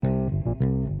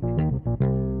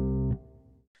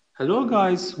Hello,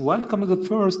 guys. Welcome to the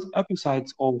first episode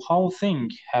of How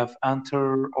Things Have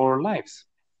Entered Our Lives.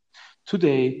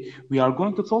 Today, we are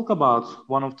going to talk about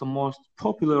one of the most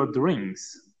popular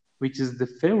drinks, which is the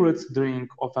favorite drink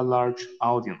of a large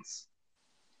audience.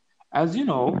 As you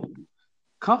know,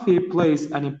 coffee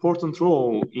plays an important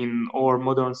role in our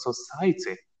modern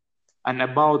society, and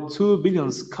about 2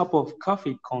 billion cups of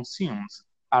coffee consumed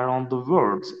around the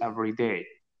world every day.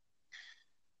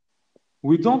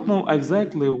 We don't know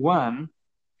exactly when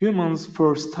humans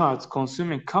first started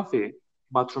consuming coffee,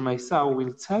 but Rumeysa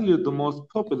will tell you the most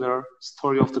popular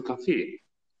story of the coffee.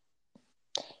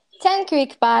 Thank you,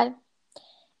 Iqbal.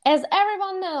 As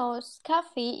everyone knows,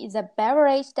 coffee is a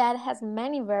beverage that has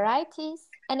many varieties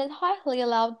and is highly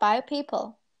loved by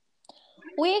people.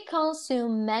 We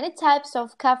consume many types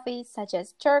of coffee, such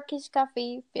as Turkish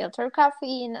coffee, filter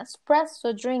coffee, and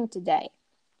espresso drink today.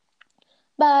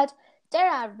 But there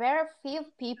are very few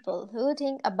people who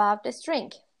think about this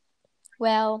drink.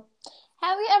 Well,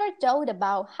 have you ever thought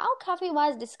about how coffee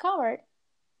was discovered?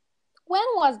 When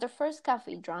was the first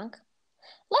coffee drunk?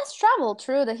 Let's travel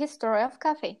through the history of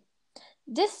coffee.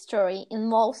 This story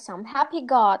involves some happy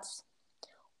gods.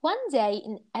 One day,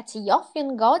 an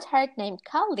Ethiopian goatherd named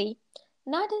Kali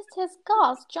noticed his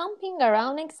goats jumping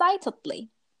around excitedly.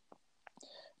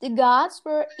 The goats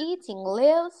were eating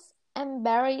leaves and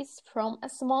berries from a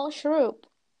small shrub.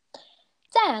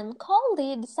 Then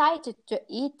Kali decided to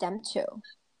eat them too.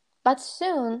 But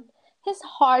soon his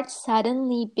heart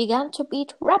suddenly began to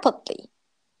beat rapidly.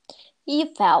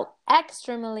 He felt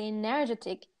extremely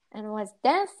energetic and was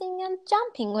dancing and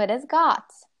jumping with his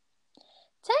gods.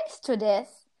 Thanks to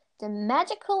this, the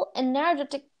magical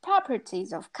energetic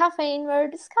properties of caffeine were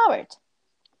discovered.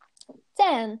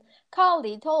 Then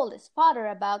Kali told his father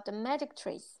about the magic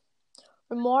trees.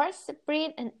 Rumors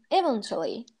spread and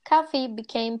eventually coffee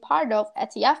became part of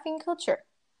Ethiopian culture.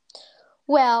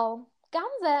 Well,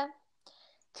 Gamze,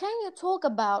 can you talk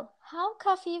about how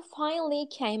coffee finally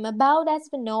came about as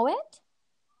we know it?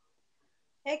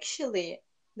 Actually,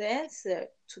 the answer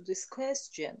to this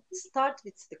question starts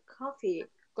with the coffee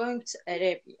going to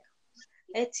Arabia.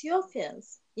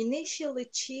 Ethiopians initially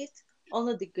chewed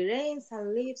only the grains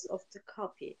and leaves of the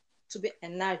coffee to be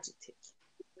energetic,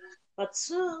 but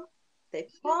soon they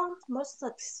found more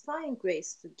satisfying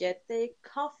ways to get their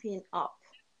caffeine up.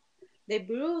 They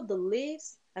brewed the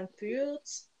leaves and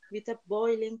fruits with a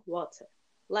boiling water,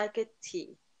 like a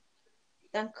tea.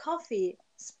 Then coffee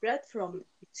spread from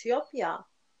Ethiopia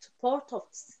to part of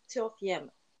the city of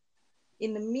Yemen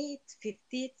in the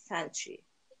mid-15th century.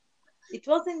 It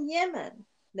was in Yemen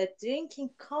that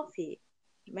drinking coffee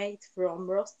made from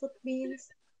roasted beans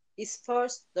is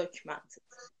first documented.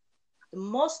 The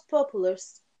most popular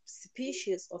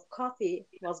species of coffee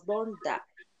was born there.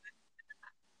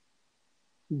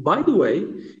 By the way,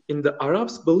 in the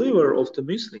Arabs' believer of the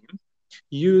Muslim,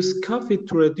 use coffee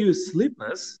to reduce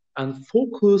sleepiness and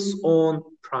focus on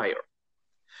prayer.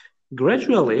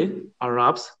 Gradually,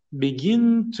 Arabs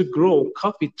begin to grow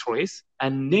coffee trees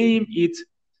and name it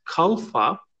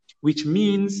kalfa, which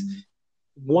means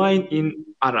wine in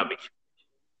Arabic.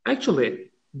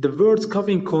 Actually, the word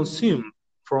coffee consumed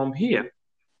from here.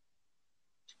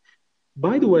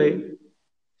 By the way,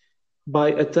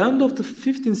 by the end of the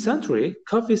 15th century,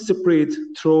 coffee spread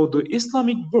through the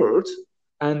Islamic world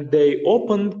and they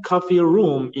opened coffee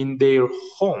room in their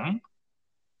home,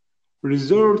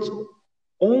 reserved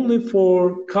only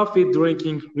for coffee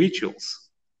drinking rituals.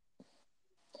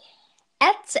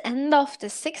 At the end of the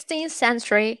 16th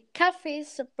century, coffee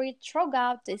spread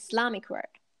throughout the Islamic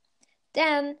world.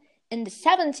 Then, in the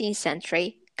 17th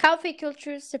century, coffee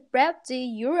culture spread to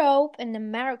Europe and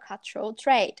America through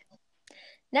trade.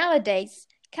 Nowadays,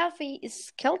 coffee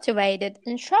is cultivated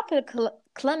in tropical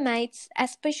climates,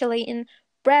 especially in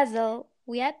Brazil,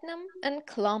 Vietnam, and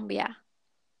Colombia.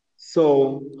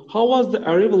 So, how was the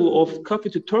arrival of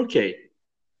coffee to Turkey?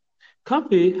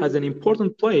 Coffee has an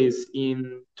important place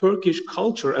in Turkish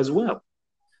culture as well.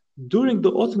 During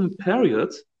the Ottoman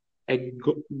period, a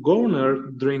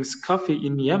governor drinks coffee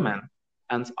in Yemen,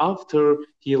 and after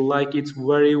he liked it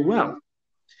very well,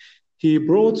 he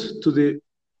brought to the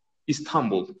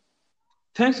Istanbul.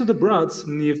 Thanks to the broad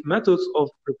new methods of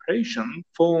preparation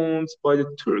found by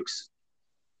the Turks,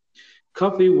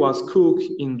 coffee was cooked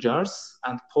in jars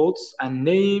and pots and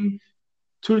named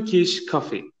Turkish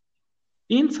coffee.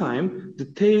 In time, the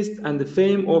taste and the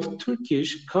fame of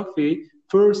Turkish coffee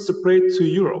first spread to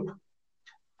Europe,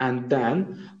 and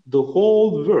then the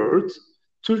whole world.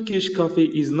 Turkish coffee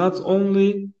is not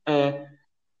only a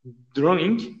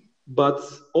drink, but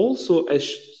also a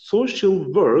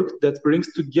social work that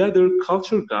brings together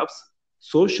culture gaps,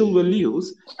 social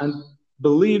values, and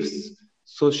beliefs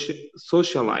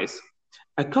socialize.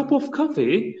 A cup of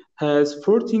coffee has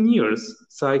 14 years.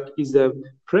 Psych is a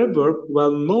proverb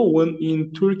well known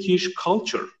in Turkish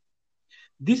culture.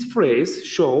 This phrase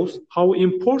shows how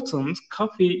important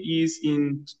coffee is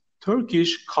in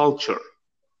Turkish culture.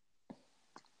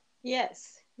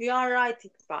 Yes, you are right,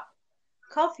 Iqbal.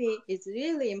 Coffee is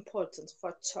really important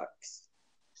for Turks.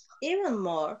 Even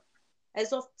more,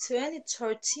 as of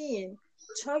 2013,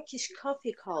 Turkish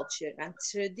coffee culture and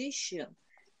tradition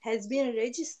has been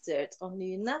registered on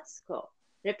the UNESCO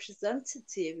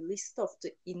representative list of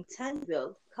the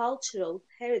intangible cultural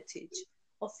heritage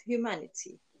of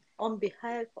humanity on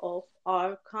behalf of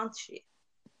our country.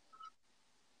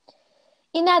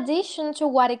 In addition to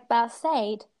what Iqbal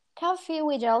said, coffee,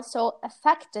 which also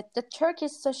affected the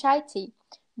Turkish society,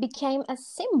 became a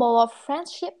symbol of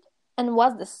friendship and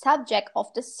was the subject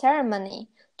of the ceremony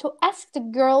to ask the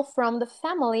girl from the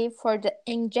family for the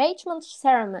engagement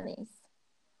ceremonies.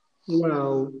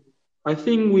 Well, I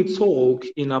think we talk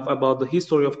enough about the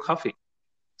history of coffee.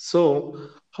 So,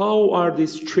 how are the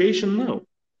situation now?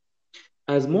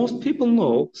 As most people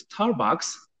know,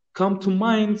 Starbucks come to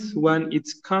mind when it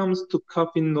comes to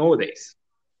coffee nowadays.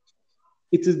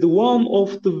 It is the one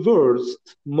of the world's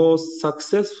most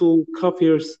successful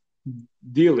coffee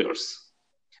dealers.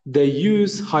 They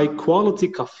use high quality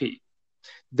coffee.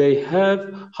 They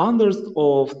have hundreds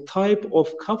of type of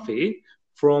coffee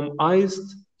from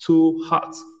iced to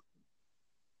hot.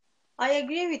 I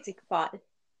agree with Iqbal.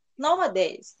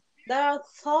 Nowadays, there are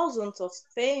thousands of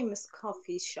famous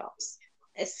coffee shops,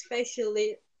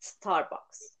 especially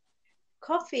Starbucks.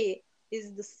 Coffee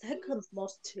is the second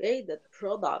most traded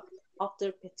product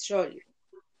after petroleum.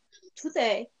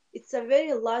 Today, it's a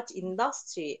very large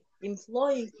industry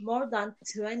employing more than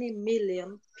 20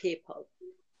 million people.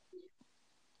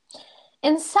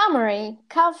 In summary,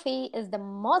 coffee is the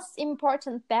most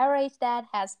important beverage that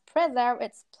has preserved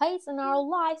its place in our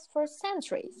lives for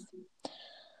centuries.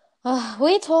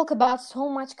 We talk about so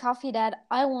much coffee that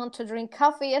I want to drink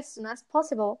coffee as soon as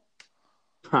possible.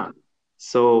 Huh.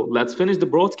 So let's finish the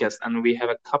broadcast and we have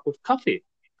a cup of coffee.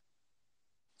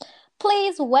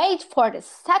 Please wait for the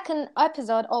second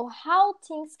episode of how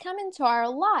things come into our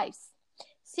lives.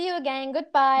 See you again.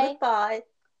 Goodbye. Goodbye.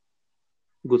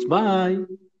 Goodbye.